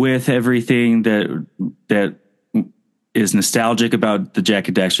with everything that is nostalgic about the Jack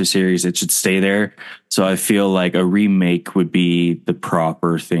and Daxter series, it should stay there. So I feel like a remake would be the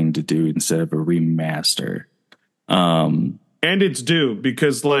proper thing to do instead of a remaster. And it's due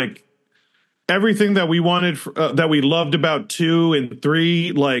because everything that we wanted, that we loved about 2 and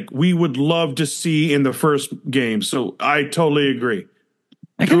 3, we would love to see in the first game. So I totally agree.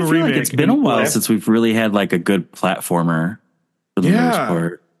 I kind of feel like it's been a while since we've really had a good platformer for the most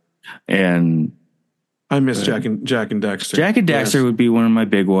part. And I miss Jack and Daxter. Jack and Daxter would be one of my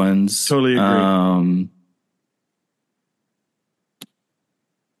big ones. Totally agree.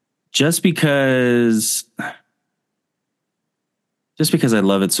 Just because I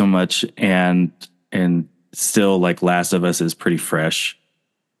love it so much, and still Last of Us is pretty fresh.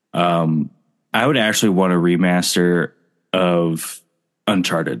 I would actually want a remaster of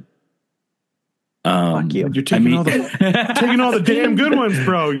Uncharted. Fuck you. You're taking all the damn good ones,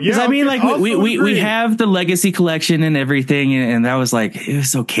 bro. Yeah, we have the Legacy Collection and everything, and that was it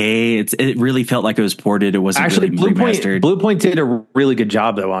was okay. It really felt like it was ported. It wasn't actually really remastered. Blue Point did a really good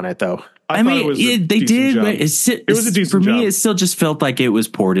job though on it though. They did. But it was a decent job. For me, it still just felt like it was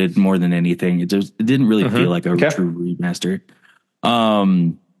ported more than anything. It didn't really feel like a true remaster.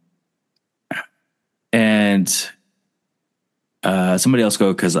 And somebody else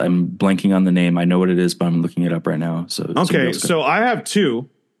go, because I'm blanking on the name. I know what it is, but I'm looking it up right now. So okay, so I have 2.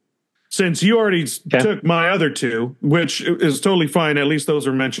 Since you already took my other 2, which is totally fine. At least those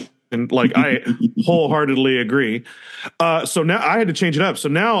are mentioned. I wholeheartedly agree. So now I had to change it up. So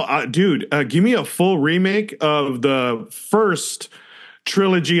now, dude, give me a full remake of the first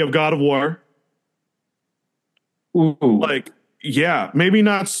trilogy of God of War. Ooh. Maybe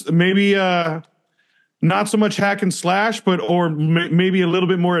not. Maybe not so much hack and slash, but maybe a little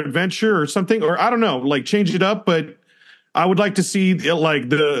bit more adventure or something, or I don't know, like change it up. But I would like to see like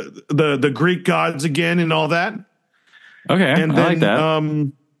the Greek gods again and all that. Okay, and I then, like that.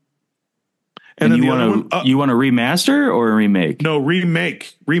 And then then you want a remaster or a remake? No,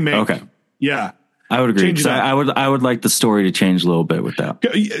 remake. Okay, yeah, I would agree. I would like the story to change a little bit with that.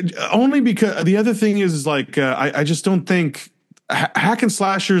 Only because the other thing is like I just don't think hack and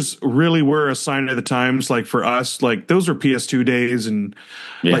slashers really were a sign of the times. Like for us, like those were PS2 days and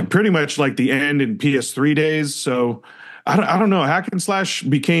like pretty much like the end in PS3 days. So I don't know. Hack and slash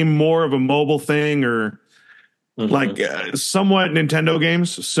became more of a mobile thing or like somewhat Nintendo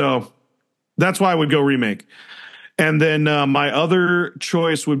games. So that's why I would go remake. And then my other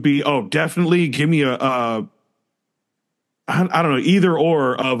choice would be, definitely give me I don't know, either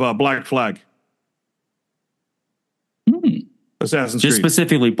or of Black Flag. Assassin's Just Creed.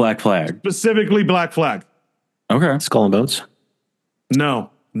 specifically Black Flag. Specifically Black Flag. Okay. Skull and Bones.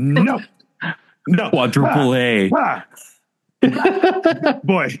 No. Quadruple A.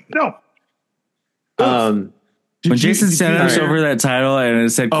 Boy, no. When Jason sent us over that title and it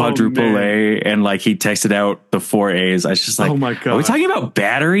said quadruple A and like he texted out the 4 A's, I was just like, oh my God. Are we talking about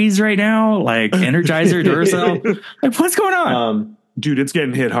batteries right now? Like Energizer, Duracell? Like what's going on? Dude, it's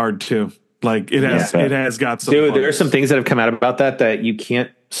getting hit hard too. Like it has got some. Dude, there are some things that have come out about that you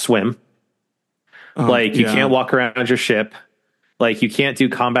can't swim. Like you can't walk around your ship. Like you can't do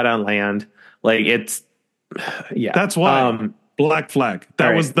combat on land. Like it's, That's why Black Flag.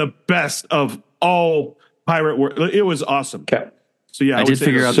 That was the best of all pirate work. It was awesome. Okay. So yeah, I did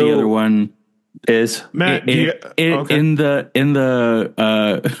figure out the other one is Matt.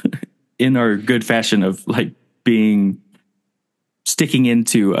 in our good fashion of like sticking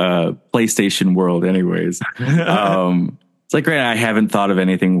into PlayStation world anyways. It's like, granted, I haven't thought of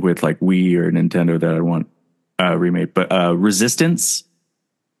anything with like Wii or Nintendo that I want remade, but Resistance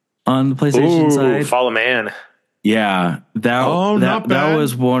on the PlayStation side. Follow Man. Yeah, that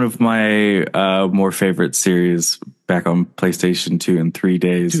was one of my more favorite series back on PlayStation 2 in 3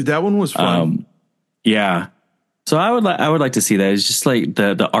 days. Dude, that one was fun. Yeah. So I would like to see that. It's just like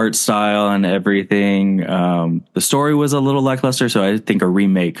the art style and everything. The story was a little lackluster, so I think a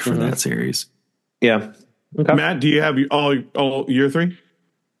remake for that series. Yeah. Okay. Matt, do you have all your 3?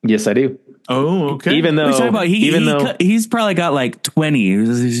 Yes, I do. Oh, okay. Even though he's probably got like 20.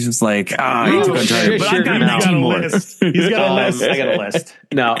 He's just like, he's got a list. He's got a list. I got a list.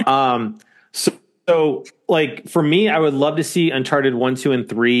 No. So like for me, I would love to see Uncharted 1, 2, and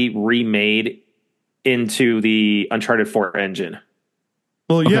 3 remade into the Uncharted 4 engine.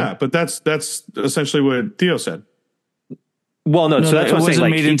 Well, yeah, but that's essentially what Theo said. Well, no, so that's what I'm saying.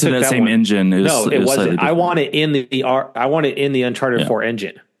 Like, made into that same engine. It wasn't. I want it in the Uncharted 4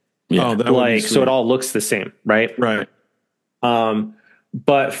 engine. Yeah. So it all looks the same, right? Right.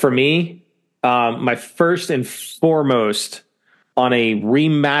 But for me, my first and foremost on a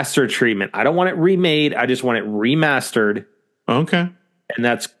remaster treatment, I don't want it remade. I just want it remastered. Okay. And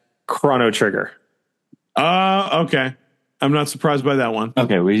that's Chrono Trigger. Okay. I'm not surprised by that one.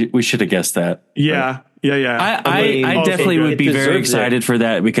 Okay, we should have guessed that. Yeah. Yeah. I definitely would be very excited for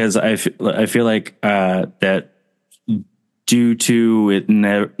that because I feel like that due to it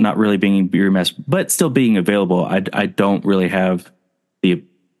not really being remastered, but still being available, I don't really have the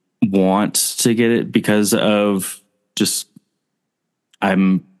want to get it because of just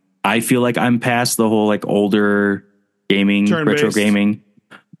I feel like I'm past the whole like older gaming, retro gaming.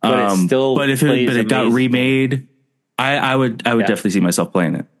 But if it got remade, I would definitely see myself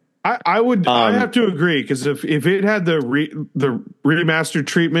playing it. I would. I have to agree because if it had the remastered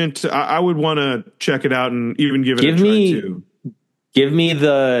treatment, I would want to check it out and even give it a try too. Give me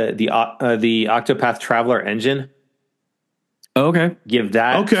the Octopath Traveler engine. Okay. Give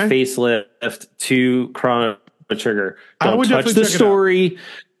that facelift to Chrono Trigger. Don't touch the story.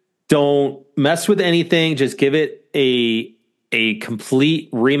 Don't mess with anything. Just give it a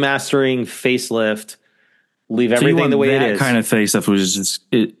complete remastering facelift. Leave everything the way it is. Kind of facelift was just.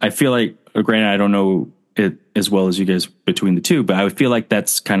 I feel like, granted, I don't know it as well as you guys between the two, but I would feel like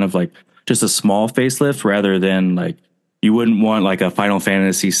that's kind of like just a small facelift rather than like you wouldn't want like a Final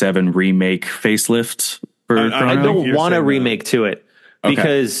Fantasy VII remake facelift. I don't want a remake to it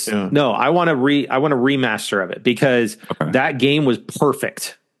because I want a remaster of it because that game was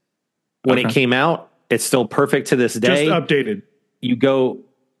perfect when it came out. It's still perfect to this day. Just updated.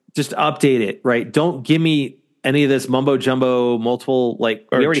 Just update it, right? Don't give me any of this mumbo jumbo, multiple we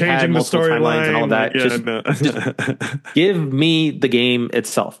already had multiple timelines and all of that. Just give me the game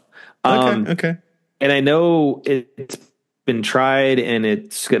itself. Okay. And I know it's been tried and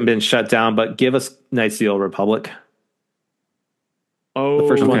it's been shut down, but give us Knights of the Old Republic. Oh, The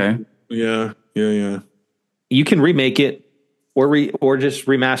first one. Yeah. You can remake it or just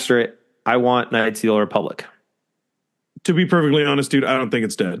remaster it. I want Knights of the Old Republic. To be perfectly honest, dude, I don't think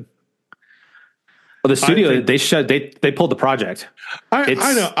it's dead. Well, the studio they pulled the project. I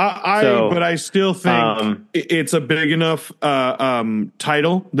know, but I still think it's a big enough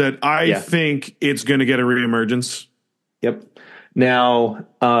title that I think it's going to get a reemergence. Yep. Now,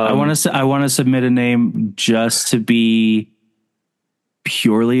 I want to submit a name just to be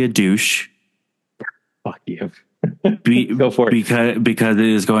purely a douche. Fuck you. Go for it. Because it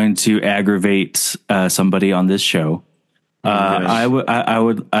is going to aggravate somebody on this show. I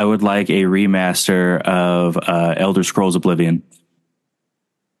would like a remaster of Elder Scrolls Oblivion.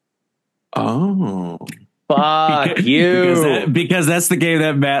 Oh, fuck you! Because that's the game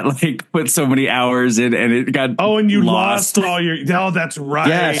that Matt like put so many hours in, and it got and you lost all your. Oh, that's right.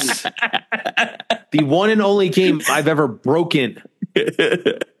 Yes, the one and only game I've ever broken.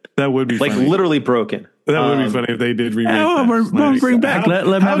 That would be like funny. Literally broken. That would be funny if they did remake. We'll bring back. Let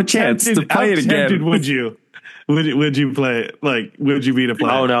them have a chance to play it again. Would you? Would you play it? Like, would you be to play?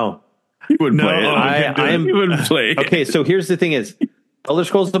 Oh no, he wouldn't play it. He wouldn't play. Okay, so here's the thing: is Elder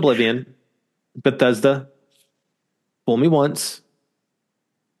Scrolls Oblivion, Bethesda, fool me once,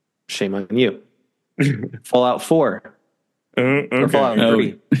 shame on you. Fallout 4, or Fallout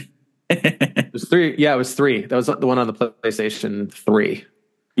 3. It was 3. Yeah, it was 3. That was the one on the PlayStation 3.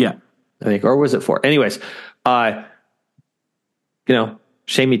 Yeah, I think, or was it 4? Anyways,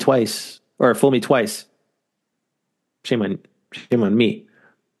 shame me twice or fool me twice. Shame on me.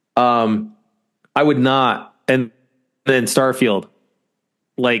 I would not. And then Starfield,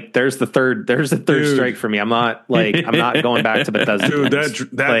 like there's the third strike for me. I'm not going back to Bethesda. Dude,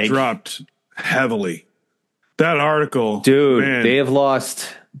 that dropped heavily. That article, dude, man. they have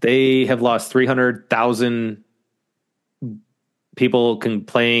lost 300,000 people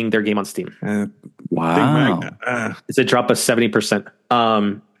playing their game on Steam. Wow. It's a drop of 70%.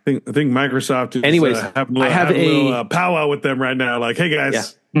 I think Microsoft is I have a little powwow with them right now. Like, hey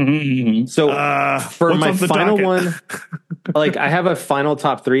guys. Yeah. So for my final one, like I have a final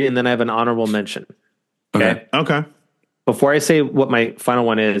top 3 and then I have an honorable mention. Okay. Before I say what my final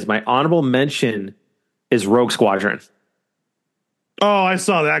one is, my honorable mention is Rogue Squadron. Oh, I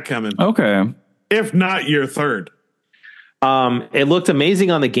saw that coming. Okay. If not your third. It looked amazing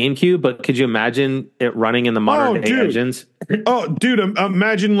on the GameCube, but could you imagine it running in the modern day engines? Oh, dude,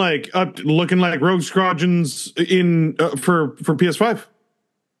 imagine looking like Rogue Squadrons in for PS5,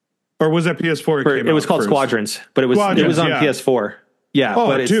 or was that PS4? It was called Squadrons, but it was on PS4. Yeah,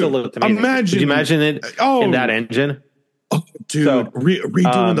 but it still looked amazing. Could you imagine it in that engine? Oh, dude,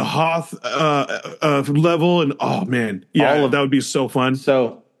 redoing the Hoth level, and oh man, yeah, that would be so fun.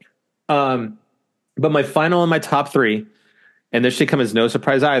 So, but my final and my top 3. And this should come as no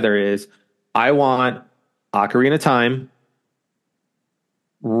surprise either, is I want Ocarina of Time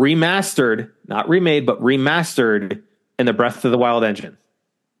remastered, not remade, but remastered in the Breath of the Wild engine.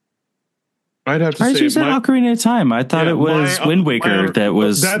 I'd have to say you said Ocarina of Time. I thought it was Wind Waker that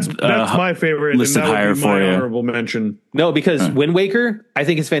was that's my favorite. Listed higher for you. Honorable mention. No, because Wind Waker, I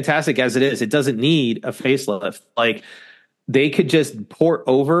think it's fantastic as it is. It doesn't need a facelift. Like they could just port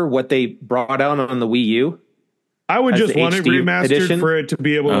over what they brought out on the Wii U. I would just want it remastered edition. For it to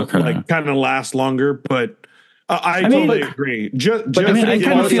be able to like kind of last longer, but I totally agree. I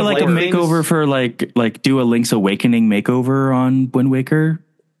kind of feel like a makeover for like do a Link's Awakening makeover on Wind Waker,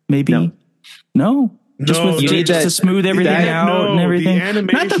 maybe. No. Just to smooth everything out and everything.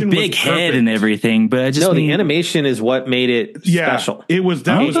 Not the big head and everything, but I just the animation is what made it special. It was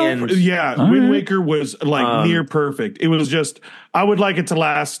Wind Waker was like near perfect. It was just I would like it to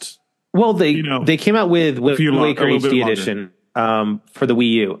last. Well, they came out with Wind Waker HD edition for the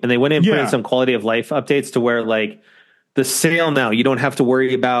Wii U, and they went in and put in some quality of life updates to where like the sail now you don't have to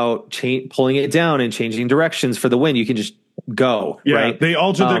worry about pulling it down and changing directions for the wind. You can just go. Yeah, right? They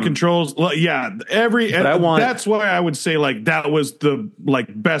altered their controls. Yeah, that's why I would say like that was the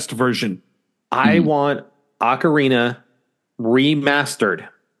best version. I want Ocarina remastered,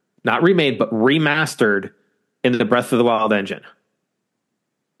 not remade, but remastered in the Breath of the Wild engine.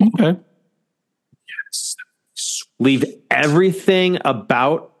 Okay. Yes. Leave everything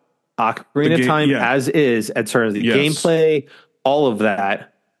about Ocarina of Time as is, in terms of the gameplay, all of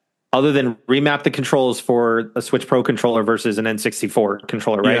that, other than remap the controls for a Switch Pro controller versus an N64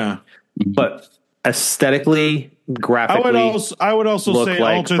 controller, right? Yeah. But aesthetically, graphically, I would also say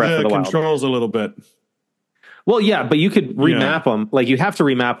alter the controls a little bit. Well, yeah, but you could remap them. Like you have to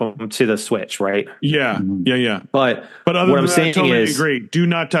remap them to the Switch, right? Yeah, yeah. But other what than I'm that, saying totally is, agree. Do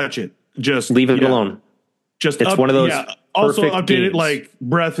not touch it. Just leave it alone. Just it's one of those. Also update games. it like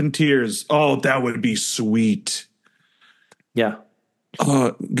Breath and Tears. Oh, that would be sweet. Yeah.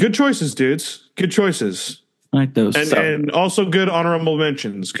 Good choices, dudes. Good choices. I like those. And also good honorable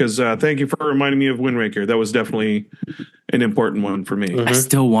mentions, because thank you for reminding me of Wind Waker. That was definitely an important one for me. Mm-hmm. I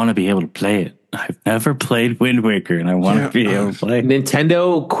still want to be able to play it. I've never played Wind Waker, and I want to be able to play.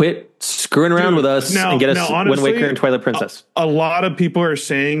 Nintendo quit screwing around with us and get us honestly, Wind Waker and Twilight Princess. A lot of people are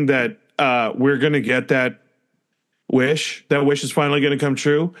saying that we're going to get that wish. That wish is finally going to come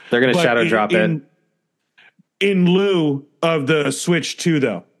true. They're going to shadow drop it. In lieu of the Switch 2,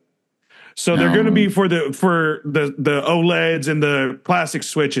 though. So they're going to be for the OLEDs and the classic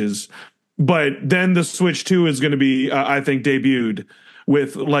Switches, but then the Switch 2 is going to be, I think, debuted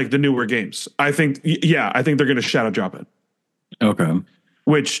with like the newer games. I think they're going to shadow drop it. Okay.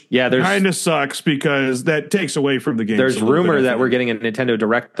 Which kind of sucks because that takes away from the game. There's rumor that we're getting a Nintendo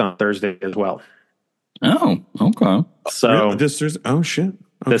Direct on Thursday as well. Oh, okay. So really? This Thursday? Oh shit! Okay.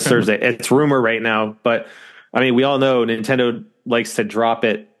 This Thursday, it's rumor right now, but I mean, we all know Nintendo likes to drop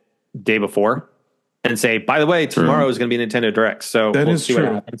it day before and say, by the way, tomorrow is going to be Nintendo Direct. So we'll see what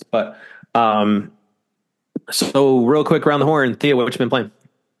happens. But so real quick around the horn, Thea, what you been playing?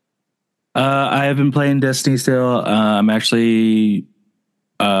 I have been playing Destiny still. I'm actually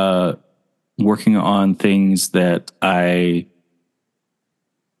working on things that I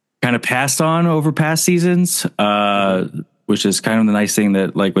kind of passed on over past seasons, which is kind of the nice thing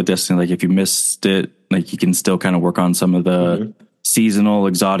that like with Destiny, like if you missed it, like you can still kind of work on some of the seasonal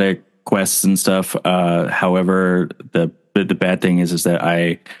exotic quests and stuff. However, the bad thing is that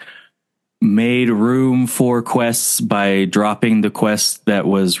I made room for quests by dropping the quest that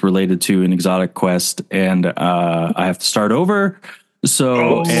was related to an exotic quest, and I have to start over.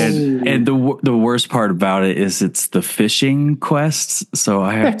 So and the worst part about it is it's the fishing quests, so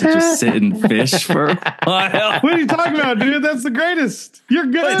I have to just sit and fish for a while. What are you talking about, dude? That's the greatest. You're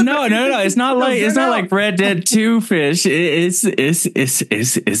good. No. It's not like Red Dead 2 fish.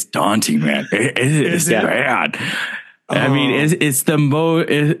 It's daunting, man. It's bad. I mean, it's the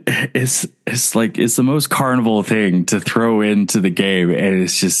most carnival thing to throw into the game, and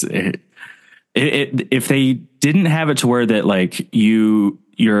it's just if they didn't have it to where that like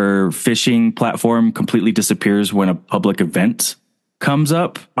your fishing platform completely disappears when a public event comes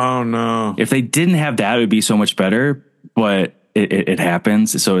up. Oh no! If they didn't have that, it would be so much better. But it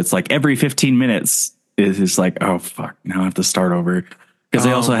happens, so it's like every 15 minutes it's like, oh fuck, now I have to start over. Because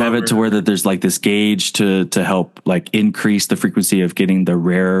they also have it to where that there's like this gauge to help like increase the frequency of getting the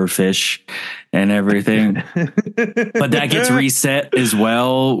rarer fish and everything. But that gets reset as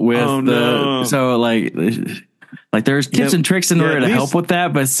well with so like there's tips and tricks in order to help with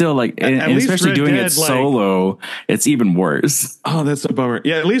that, but still like and especially doing it solo, it's even worse. Oh, that's a bummer.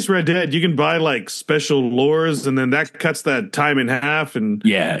 Yeah, at least Red Dead, you can buy like special lures, and then that cuts that time in half. And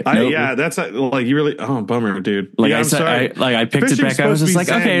that's like you really bummer, dude. Like I'm sorry. I picked it back. I was just like,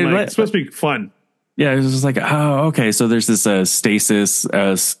 okay, it's supposed to be fun. Yeah, it was just like, oh, okay. So there's this stasis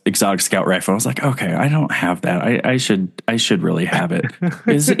exotic scout rifle. I was like, okay, I don't have that. I should really have it.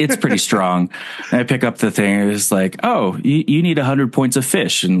 It's pretty strong. And I pick up the thing. It's like, oh, you need 100 points of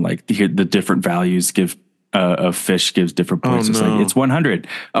fish, and like the different values give of fish gives different points. It's like it's 100.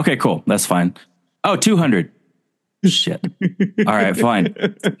 Okay, cool, that's fine. Oh, 200. Shit. All right, fine.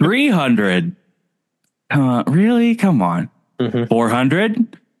 300. Really? Come on.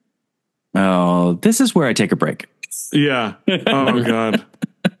 400. Oh, this is where I take a break. Yeah. Oh God.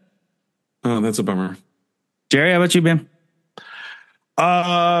 Oh, that's a bummer. Jerry, how about you, man?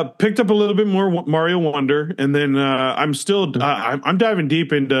 Picked up a little bit more Mario Wonder, and then I'm still I'm diving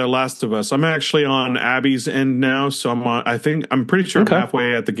deep into Last of Us. I'm actually on Abby's end now, so I'm pretty sure I'm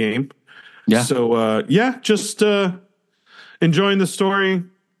halfway at the game. Yeah. So just enjoying the story,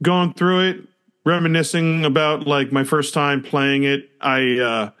 going through it, reminiscing about like my first time playing it.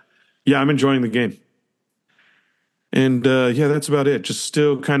 I'm enjoying the game. And that's about it. Just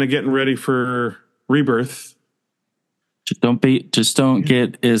still kind of getting ready for Rebirth. Just don't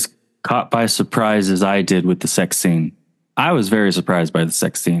get as caught by surprise as I did with the sex scene. I was very surprised by the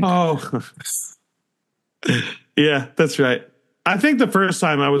sex scene. Oh. Yeah, that's right. I think the first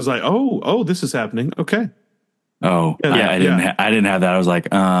time I was like, oh, this is happening. Okay. Oh, I didn't have that. I was like,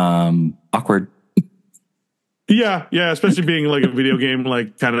 awkward. Yeah, especially being like a video game,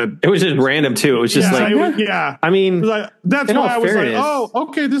 like kind of. It was just random too. It was just I mean, that's why I was like, oh,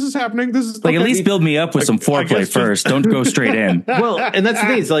 okay, this is happening. This is like at least build me up with some foreplay first. Don't go straight in. Well, and that's the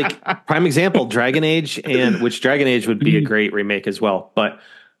thing. It's like prime example, Dragon Age, which Dragon Age would be a great remake as well. But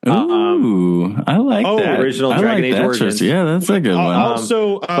ooh, I like that. Original Dragon Age Origins. Yeah, that's a good one.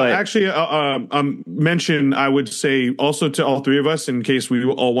 Also, mention, I would say also to all three of us, in case we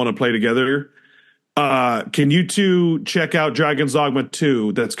all want to play together. Can you two check out Dragon's Dogma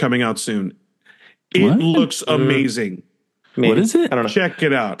 2 that's coming out soon? It looks amazing. What is it? I don't know. Check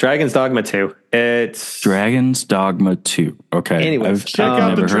it out. Dragon's Dogma 2. It's Dragon's Dogma 2. Okay. Anyways, check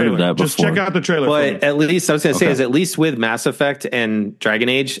out the trailer. Heard of that before. Just check out the trailer. But at least I was going to say is at least with Mass Effect and Dragon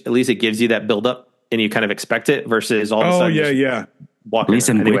Age, at least it gives you that build up and you kind of expect it versus all of a sudden. Yeah. At least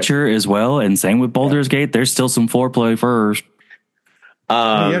in Witcher as well, and same with Baldur's Gate. There's still some foreplay first. You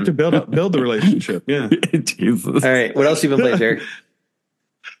have to build the relationship. Yeah. Jesus. All right. What else have you been playing,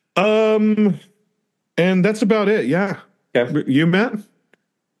 Derek? And that's about it. Yeah. Okay. You, Matt?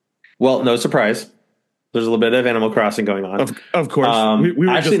 Well, no surprise. There's a little bit of Animal Crossing going on. Of course. We were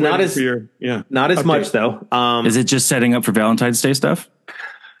actually just not as update. Much though. Is it just setting up for Valentine's Day stuff?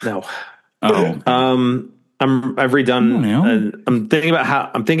 No. Oh. I've redone. I'm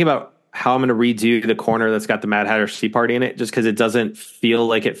thinking about how I'm going to redo the corner that's got the Mad Hatter Sea Party in it, just because it doesn't feel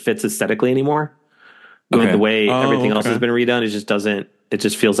like it fits aesthetically anymore. With the way everything else has been redone, it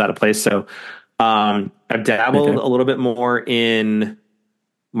just feels out of place. So I've dabbled a little bit more in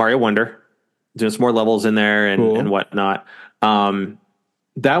Mario Wonder, doing some more levels in there and whatnot.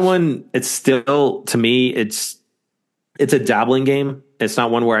 That one, it's still, to me, it's a dabbling game. It's not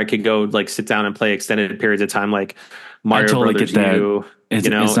one where I could go like sit down and play extended periods of time like Mario totally Brothers get that. U.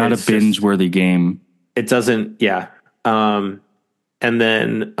 It's not a binge-worthy game. It doesn't, and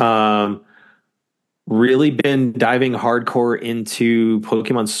then really been diving hardcore into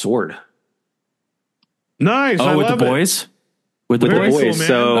Pokemon Sword. Nice. With the boys? With the boys? Cool,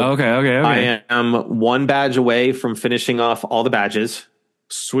 so okay. I am one badge away from finishing off all the badges.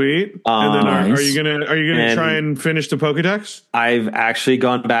 Sweet. And then are you gonna try and finish the Pokedex? I've actually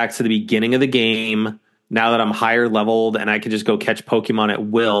gone back to the beginning of the game now that I'm higher leveled and I can just go catch Pokemon at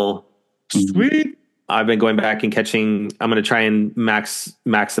will. Sweet. I've been going back and catching. I'm going to try and max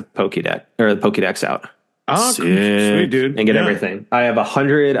the Pokedex out. Oh, sweet, dude. And get everything. I have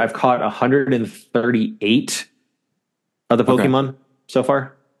 100. I've caught 138 of the Pokemon so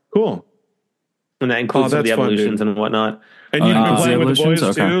far. Cool. And that includes some of the evolutions and whatnot. And you've been playing with the boys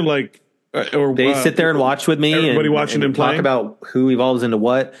too? Like, they sit there and watch with me. Everybody watching and talk about who evolves into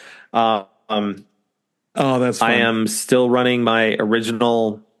what. That's fun. I am still running my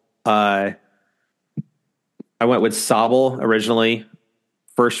original. I went with Sobble originally,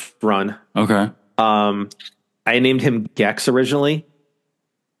 first run. Okay. I named him Gex originally.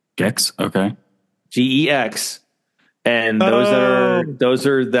 Gex, okay. Gex, and those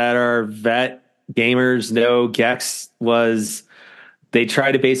that are vet gamers know Gex was. They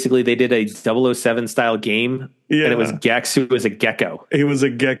tried to they did a 007 style game, and it was Gex who was a gecko. He was a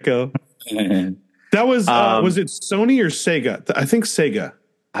gecko. That was it Sony or Sega? I think Sega.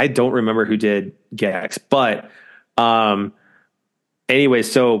 I don't remember who did Gex, but anyway,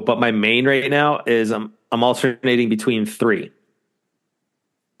 but my main right now is I'm alternating between three.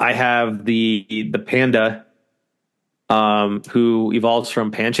 I have the panda who evolves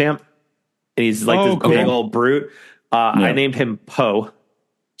from Pancham, and he's like this big old brute. I named him Poe.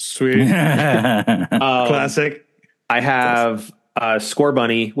 Sweet. Classic. I have Score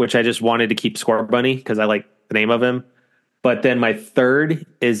Bunny, which I just wanted to keep Score Bunny because I like the name of him. But then my third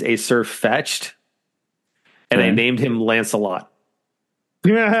is a Sir Fetched, and I named him Lancelot.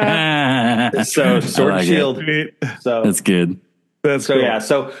 So Sword and Shield. So that's good. That's cool.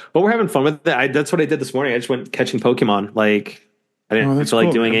 So, but we're having fun with that. That's what I did this morning. I just went catching Pokemon. Like I didn't feel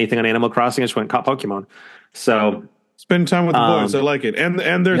like doing anything on Animal Crossing. I just went and caught Pokemon. So spend time with the boys. I like it,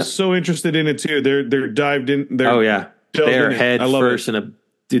 and they're so interested in it too. They're dived in. They're head first in a.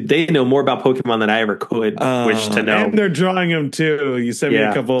 Dude, they know more about Pokemon than I ever could wish to know. And they're drawing them too. You sent me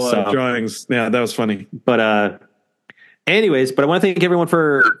a couple drawings. Yeah, that was funny. But anyways, I want to thank everyone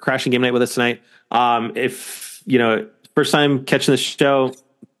for crashing game night with us tonight. If first time catching the show,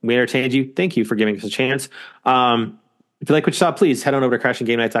 we entertained you. Thank you for giving us a chance. If you like what you saw, please head on over to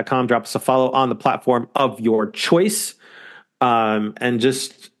crashinggamenight.com. Drop us a follow on the platform of your choice. And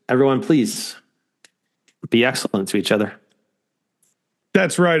just everyone, please be excellent to each other.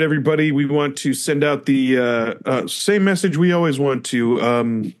 That's right, everybody. We want to send out the same message we always want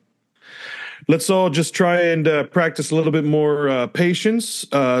to. Let's all just try and practice a little bit more patience.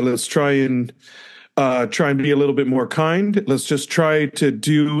 Let's try and try and be a little bit more kind. Let's just try to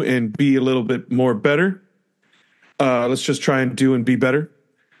do and be a little bit more better. Let's just try and do and be better.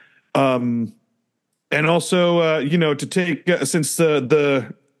 And also, to take, since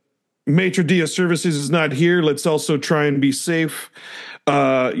the maitre d' services is not here, let's also try and be safe.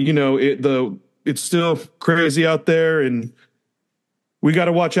 It's still crazy out there, and we got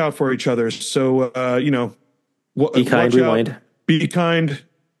to watch out for each other. So, be kind, rewind. Be kind,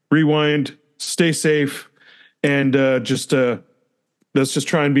 rewind, stay safe, and let's just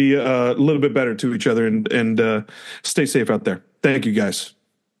try and be a little bit better to each other and stay safe out there. Thank you, guys.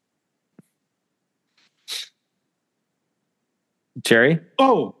 Jerry?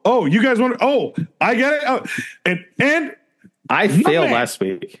 Oh, you guys want to? Oh, I get it. Oh, and I failed last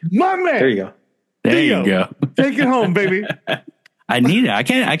week. My man. There you go. There you go. Take it home, baby. I need it. I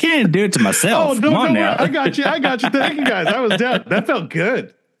can't do it to myself. Oh, Come on now. I got you. Thank you, guys. I was down. That felt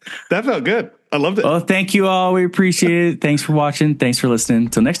good. I loved it. Well, thank you all. We appreciate it. Thanks for watching. Thanks for listening.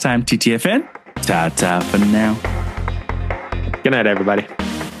 Till next time, TTFN. Ta-ta for now. Good night, everybody.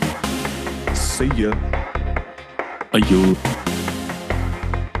 See ya. Ayo.